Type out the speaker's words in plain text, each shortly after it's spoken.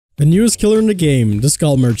The newest killer in the game, the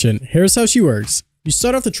Skull Merchant. Here's how she works. You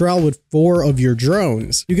start off the trial with 4 of your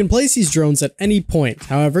drones. You can place these drones at any point,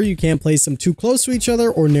 however you can't place them too close to each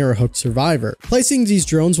other or near a hooked survivor. Placing these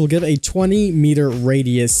drones will give a 20-meter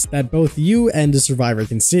radius that both you and the survivor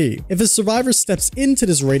can see. If a survivor steps into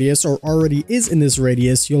this radius or already is in this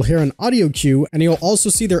radius, you'll hear an audio cue and you'll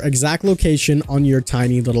also see their exact location on your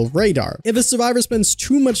tiny little radar. If a survivor spends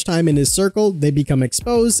too much time in this circle, they become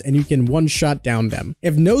exposed and you can one-shot down them.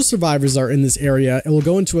 If no survivors are in this area, it will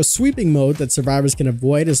go into a sweeping mode that survivors can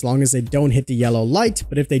avoid as long as they don't hit the yellow light,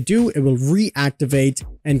 but if they do, it will reactivate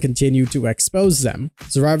and continue to expose them.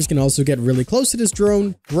 Survivors can also get really close to this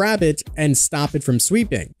drone, grab it, and stop it from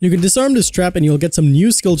sweeping. You can disarm this trap and you'll get some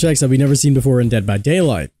new skill checks that we've never seen before in Dead by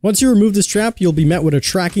Daylight. Once you remove this trap, you'll be met with a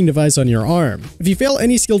tracking device on your arm. If you fail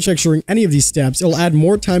any skill checks during any of these steps, it'll add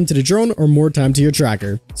more time to the drone or more time to your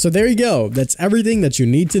tracker. So there you go, that's everything that you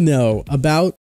need to know about